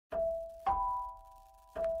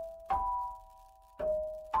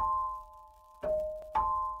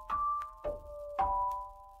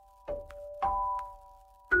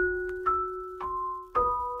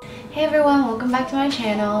Hey everyone, welcome back to my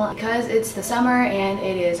channel. Because it's the summer and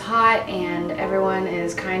it is hot and everyone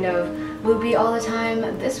is kind of loopy all the time,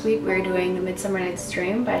 this week we're doing the Midsummer Night's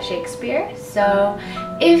Dream by Shakespeare. So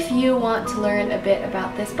if you want to learn a bit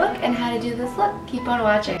about this book and how to do this look, keep on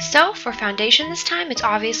watching. So for foundation this time, it's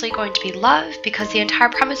obviously going to be love, because the entire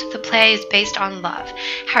premise of the play is based on love.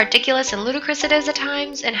 How ridiculous and ludicrous it is at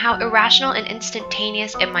times, and how irrational and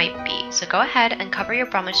instantaneous it might be. So go ahead and cover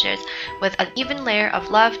your blemishes with an even layer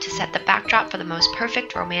of love to set the backdrop for the most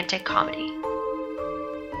perfect romantic comedy.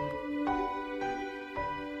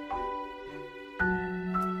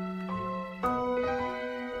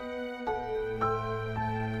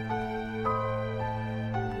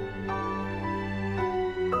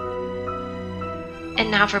 And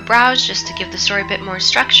now for brows, just to give the story a bit more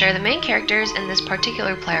structure, the main characters in this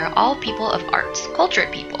particular play are all people of arts,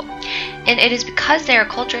 cultured people. And it is because they are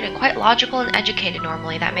cultured and quite logical and educated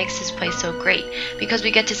normally that makes this play so great, because we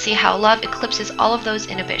get to see how love eclipses all of those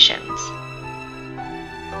inhibitions.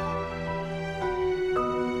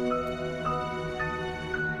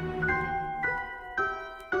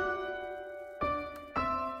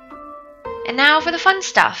 And now for the fun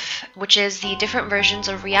stuff, which is the different versions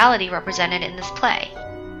of reality represented in this play.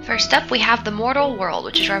 First up, we have the mortal world,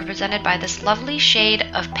 which is represented by this lovely shade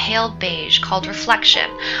of pale beige called reflection.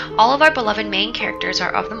 All of our beloved main characters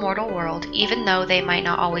are of the mortal world, even though they might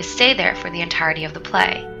not always stay there for the entirety of the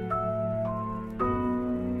play.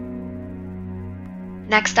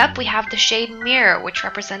 Next up, we have the shade mirror, which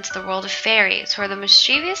represents the world of fairies, who are the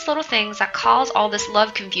mischievous little things that cause all this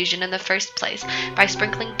love confusion in the first place by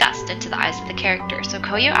sprinkling dust into the eyes of the characters. So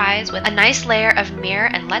coat your eyes with a nice layer of mirror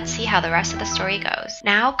and let's see how the rest of the story goes.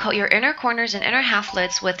 Now coat your inner corners and inner half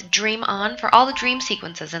lids with dream on for all the dream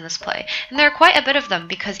sequences in this play. And there are quite a bit of them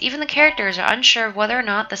because even the characters are unsure of whether or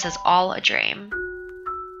not this is all a dream.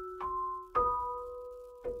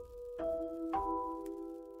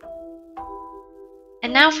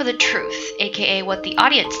 And now for the truth, aka what the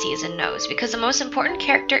audience sees and knows, because the most important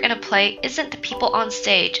character in a play isn't the people on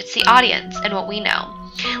stage, it's the audience and what we know.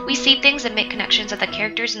 We see things and make connections that the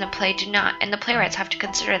characters in the play do not, and the playwrights have to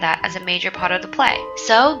consider that as a major part of the play.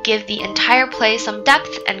 So give the entire play some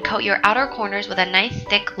depth and coat your outer corners with a nice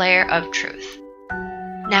thick layer of truth.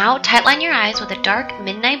 Now tightline your eyes with a dark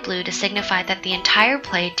midnight blue to signify that the entire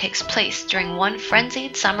play takes place during one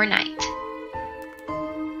frenzied summer night.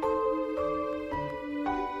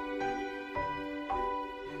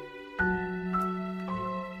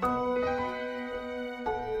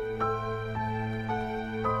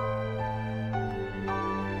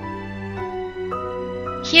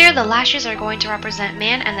 Here, the lashes are going to represent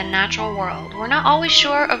man and the natural world. We're not always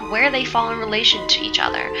sure of where they fall in relation to each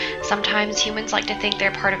other. Sometimes humans like to think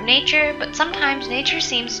they're part of nature, but sometimes nature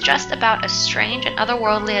seems just about as strange and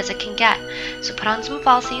otherworldly as it can get. So put on some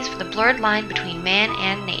falsies for the blurred line between man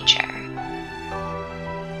and nature.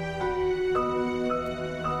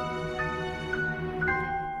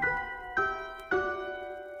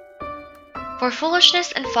 For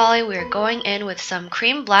foolishness and folly, we are going in with some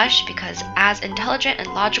cream blush because as intelligent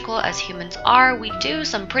and logical as humans are, we do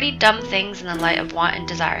some pretty dumb things in the light of want and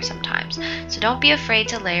desire sometimes. So don't be afraid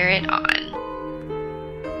to layer it on.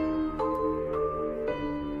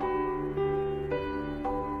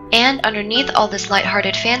 And underneath all this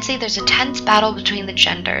lighthearted fancy, there's a tense battle between the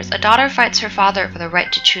genders. A daughter fights her father for the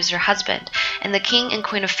right to choose her husband, and the king and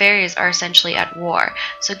queen of fairies are essentially at war.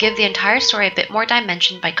 So give the entire story a bit more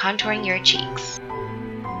dimension by contouring your cheeks.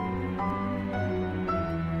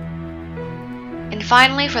 And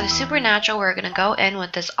finally, for the supernatural, we're going to go in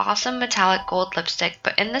with this awesome metallic gold lipstick,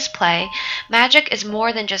 but in this play, magic is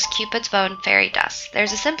more than just Cupid's bow and fairy dust.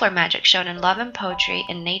 There's a simpler magic shown in love and poetry,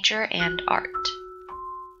 in nature and art.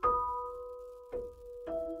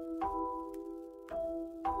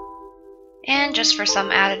 And just for some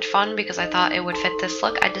added fun, because I thought it would fit this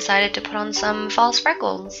look, I decided to put on some false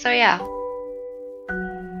freckles, so yeah.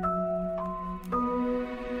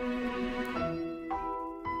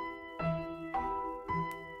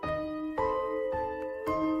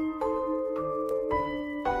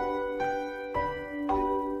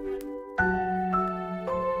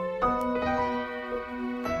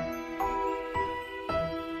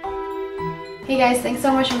 Hey guys, thanks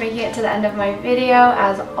so much for making it to the end of my video.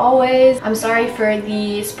 As always, I'm sorry for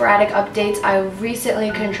the sporadic updates. I recently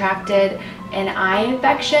contracted an eye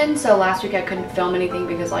infection, so last week I couldn't film anything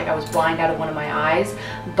because I was blind out of one of my eyes,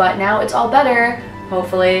 but now it's all better,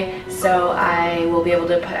 hopefully, so I will be able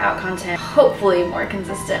to put out content hopefully more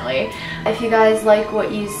consistently. If you guys like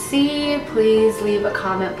what you see, please leave a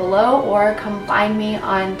comment below or come find me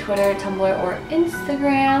on Twitter, Tumblr, or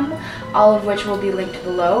Instagram, all of which will be linked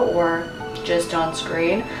below, or just on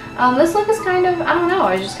screen. This look is kind of, I don't know,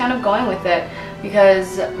 I was just kind of going with it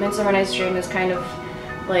because Midsummer Night's Dream is kind of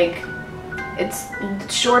like, it's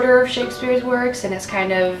shorter of Shakespeare's works, and it's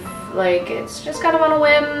kind of like, it's just kind of on a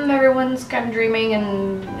whim. Everyone's kind of dreaming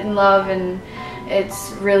and in love, and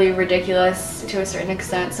it's really ridiculous to a certain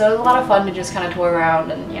extent. So it was a lot of fun to just kind of tour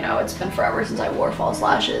around, and you know, it's been forever since I wore false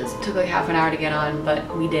lashes. It took like half an hour to get on,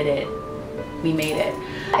 but we did it. We made it.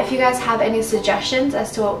 If you guys have any suggestions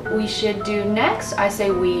as to what we should do next, I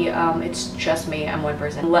say we, it's just me, I'm one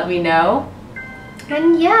person. Let me know.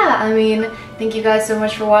 And yeah, I mean, thank you guys so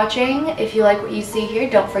much for watching. If you like what you see here,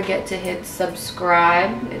 don't forget to hit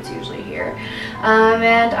subscribe. It's usually here.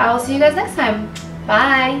 And I will see you guys next time.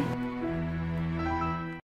 Bye!